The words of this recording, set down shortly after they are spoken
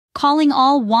Calling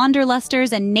all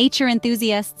wanderlusters and nature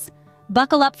enthusiasts,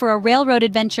 buckle up for a railroad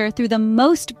adventure through the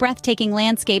most breathtaking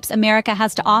landscapes America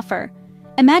has to offer.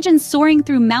 Imagine soaring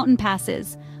through mountain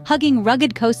passes, hugging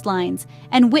rugged coastlines,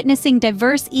 and witnessing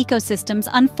diverse ecosystems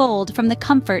unfold from the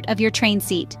comfort of your train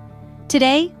seat.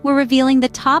 Today, we're revealing the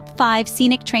top 5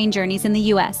 scenic train journeys in the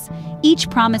U.S., each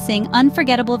promising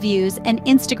unforgettable views and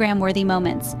Instagram-worthy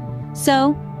moments.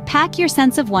 So, pack your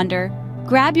sense of wonder,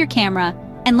 grab your camera,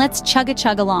 and let's chug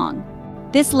along.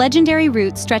 This legendary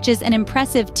route stretches an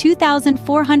impressive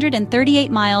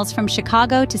 2,438 miles from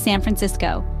Chicago to San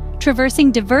Francisco,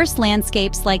 traversing diverse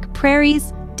landscapes like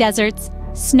prairies, deserts,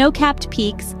 snow-capped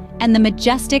peaks, and the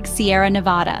majestic Sierra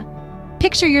Nevada.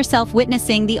 Picture yourself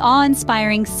witnessing the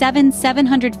awe-inspiring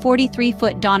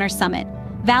 743-foot Donner Summit,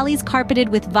 valleys carpeted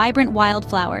with vibrant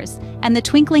wildflowers, and the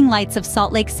twinkling lights of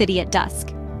Salt Lake City at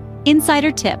dusk. Insider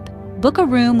tip: book a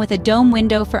room with a dome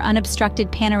window for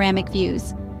unobstructed panoramic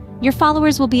views. Your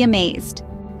followers will be amazed.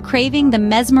 Craving the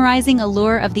mesmerizing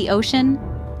allure of the ocean?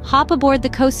 Hop aboard the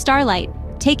Coast Starlight,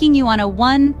 taking you on a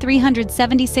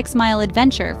 376-mile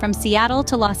adventure from Seattle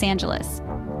to Los Angeles.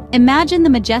 Imagine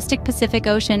the majestic Pacific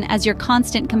Ocean as your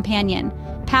constant companion,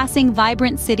 passing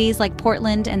vibrant cities like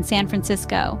Portland and San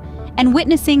Francisco, and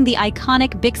witnessing the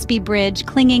iconic Bixby Bridge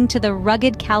clinging to the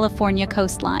rugged California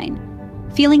coastline.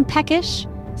 Feeling peckish?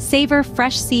 Savor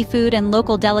fresh seafood and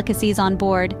local delicacies on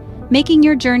board, making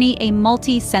your journey a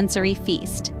multi-sensory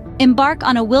feast. Embark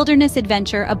on a wilderness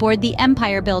adventure aboard the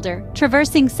Empire Builder,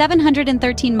 traversing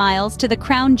 713 miles to the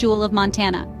crown jewel of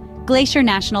Montana, Glacier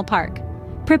National Park.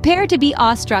 Prepare to be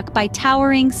awestruck by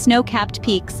towering, snow-capped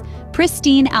peaks,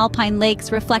 pristine alpine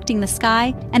lakes reflecting the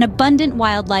sky, and abundant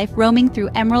wildlife roaming through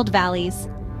emerald valleys.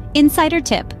 Insider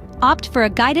tip: opt for a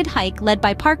guided hike led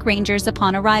by park rangers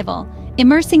upon arrival,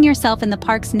 immersing yourself in the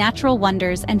park's natural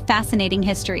wonders and fascinating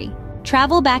history.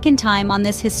 Travel back in time on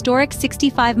this historic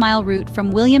 65-mile route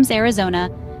from Williams, Arizona,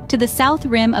 to the south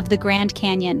rim of the Grand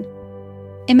Canyon.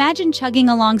 Imagine chugging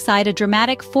alongside a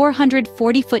dramatic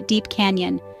 440-foot deep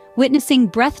canyon, witnessing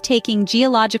breathtaking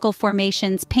geological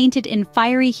formations painted in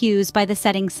fiery hues by the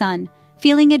setting sun.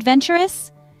 Feeling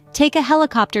adventurous? Take a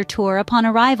helicopter tour upon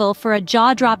arrival for a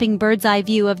jaw-dropping bird's-eye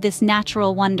view of this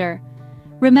natural wonder.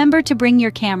 Remember to bring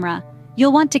your camera.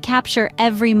 You'll want to capture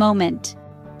every moment.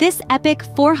 This epic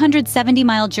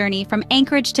 470-mile journey from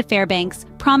Anchorage to Fairbanks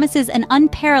promises an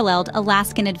unparalleled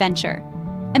Alaskan adventure.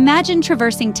 Imagine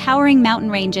traversing towering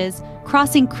mountain ranges,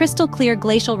 crossing crystal-clear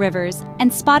glacial rivers,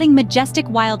 and spotting majestic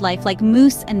wildlife like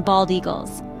moose and bald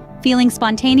eagles. Feeling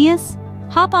spontaneous?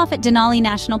 Hop off at Denali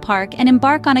National Park and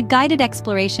embark on a guided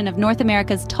exploration of North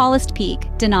America's tallest peak,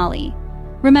 Denali.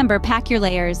 Remember, pack your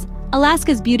layers.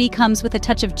 Alaska's beauty comes with a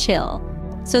touch of chill.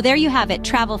 So there you have it,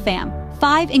 travel fam.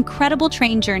 5 incredible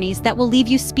train journeys that will leave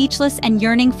you speechless and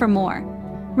yearning for more.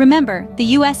 Remember,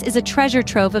 the US is a treasure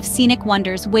trove of scenic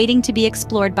wonders waiting to be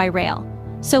explored by rail.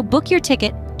 So book your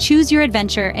ticket, choose your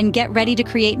adventure, and get ready to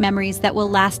create memories that will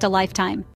last a lifetime.